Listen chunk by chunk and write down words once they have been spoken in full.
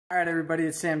All right, everybody,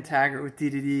 it's Sam Taggart with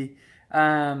DDD.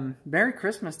 Merry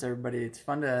Christmas to everybody. It's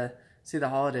fun to see the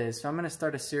holidays. So I'm going to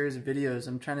start a series of videos.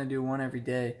 I'm trying to do one every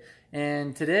day.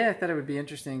 And today I thought it would be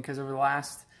interesting because over the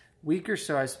last week or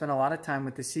so, I spent a lot of time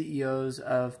with the CEOs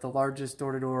of the largest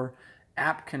door-to-door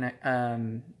app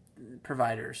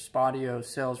providers, Spotio,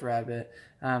 SalesRabbit.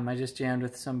 I just jammed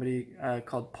with somebody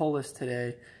called Polis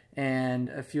today and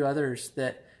a few others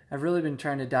that I've really been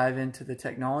trying to dive into the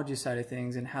technology side of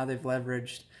things and how they've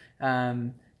leveraged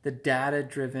the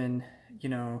data-driven,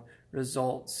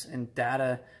 results and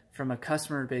data from a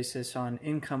customer basis on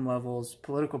income levels,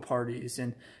 political parties,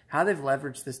 and how they've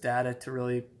leveraged this data to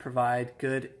really provide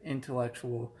good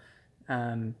intellectual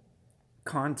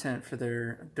content for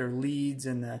their leads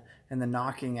and the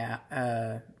knocking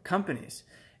at companies.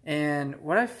 And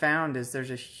what I found is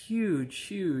there's a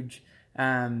huge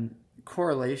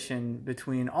correlation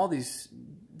between all these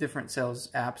different sales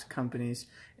apps companies,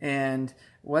 and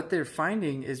what they're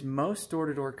finding is most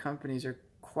door-to-door companies are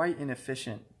quite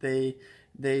inefficient. They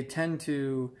tend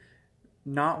to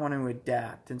not want to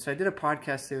adapt. And so I did a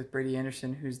podcast today with Brady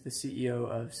Anderson, who's the CEO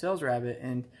of SalesRabbit,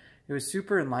 and it was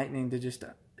super enlightening to just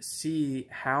see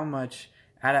how much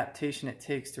adaptation it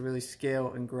takes to really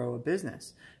scale and grow a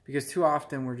business. Because too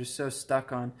often we're just so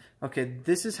stuck on, okay,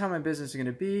 this is how my business is going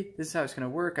to be, this is how it's going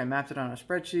to work. I mapped it on a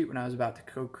spreadsheet when I was about to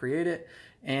co-create it,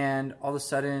 and all of a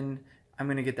sudden I'm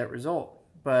going to get that result.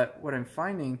 But what I'm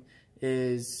finding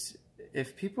is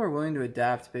if people are willing to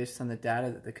adapt based on the data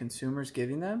that the consumer's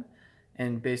giving them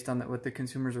and based on what the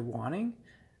consumers are wanting,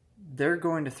 they're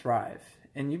going to thrive.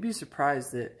 And you'd be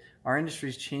surprised that our industry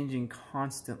is changing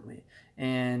constantly.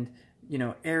 And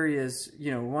areas,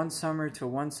 one summer to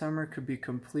one summer could be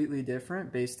completely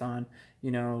different based on,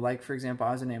 like for example,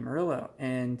 I was in Amarillo,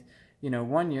 and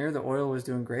 1 year the oil was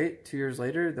doing great. 2 years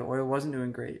later, the oil wasn't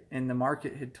doing great, and the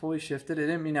market had totally shifted. It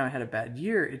didn't mean I had a bad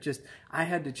year. It just, I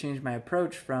had to change my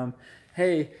approach from,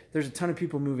 hey, there's a ton of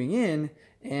people moving in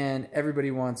and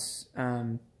everybody wants,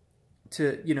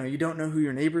 you don't know who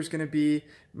your neighbor's going to be.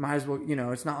 Might as well,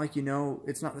 it's not like,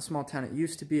 it's not the small town it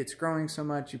used to be. It's growing so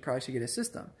much. You probably should get a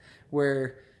system.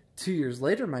 Where 2 years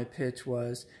later, my pitch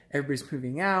was everybody's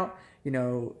moving out.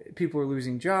 People are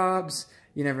losing jobs.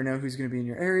 You never know who's going to be in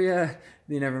your area.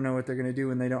 You never know what they're going to do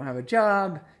when they don't have a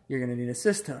job. You're going to need a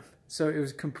system. So it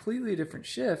was a completely different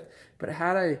shift. But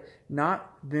had I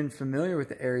not been familiar with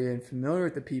the area and familiar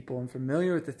with the people and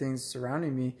familiar with the things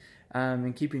surrounding me,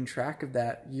 and keeping track of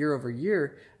that year over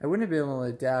year, I wouldn't have been able to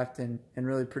adapt and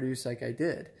really produce like I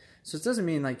did. So it doesn't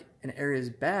mean like an area is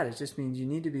bad. It just means you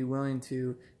need to be willing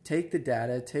to take the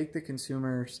data, take the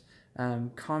consumers'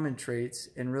 common traits,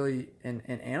 and really and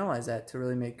analyze that to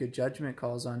really make good judgment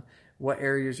calls on what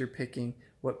areas you're picking,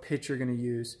 what pitch you're going to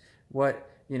use, what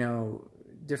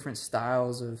different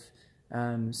styles of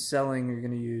selling you're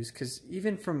going to use. Because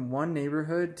even from one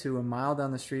neighborhood to a mile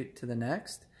down the street to the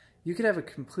next, you could have a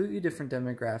completely different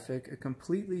demographic, a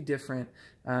completely different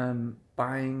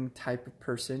buying type of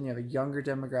person. You have a younger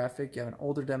demographic, you have an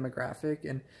older demographic,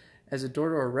 and as a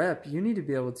door-to-door rep, you need to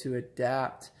be able to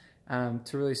adapt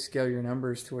to really scale your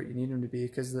numbers to what you need them to be,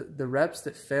 because the reps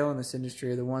that fail in this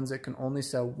industry are the ones that can only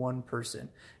sell one person.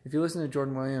 If you listen to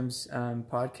Jordan Williams'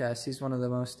 podcast, he's one of the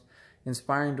most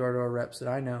inspiring door-to-door reps that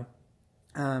I know.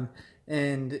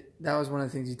 And that was one of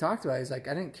the things he talked about. He's like,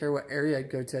 I didn't care what area I'd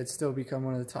go to, I'd still become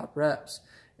one of the top reps.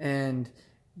 And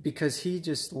because he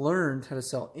just learned how to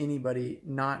sell anybody,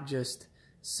 not just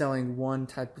selling one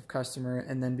type of customer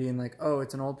and then being like, oh,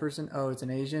 it's an old person, oh, it's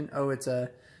an Asian, oh, it's a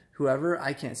whoever,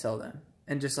 I can't sell them.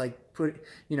 And just like put,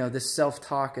 this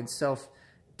self-talk and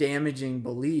self-damaging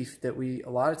belief that we a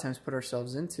lot of times put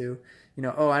ourselves into,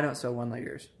 oh, I don't sell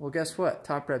one-leggers. Well, guess what?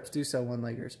 Top reps do sell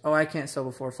one-leggers. Oh, I can't sell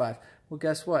before 5. Well,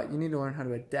 guess what? You need to learn how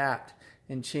to adapt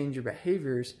and change your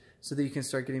behaviors so that you can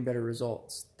start getting better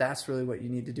results. That's really what you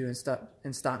need to do,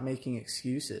 and stop making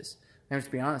excuses. I have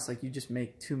to be honest, like you just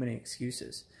make too many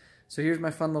excuses. So here's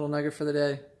my fun little nugget for the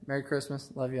day. Merry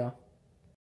Christmas. Love y'all.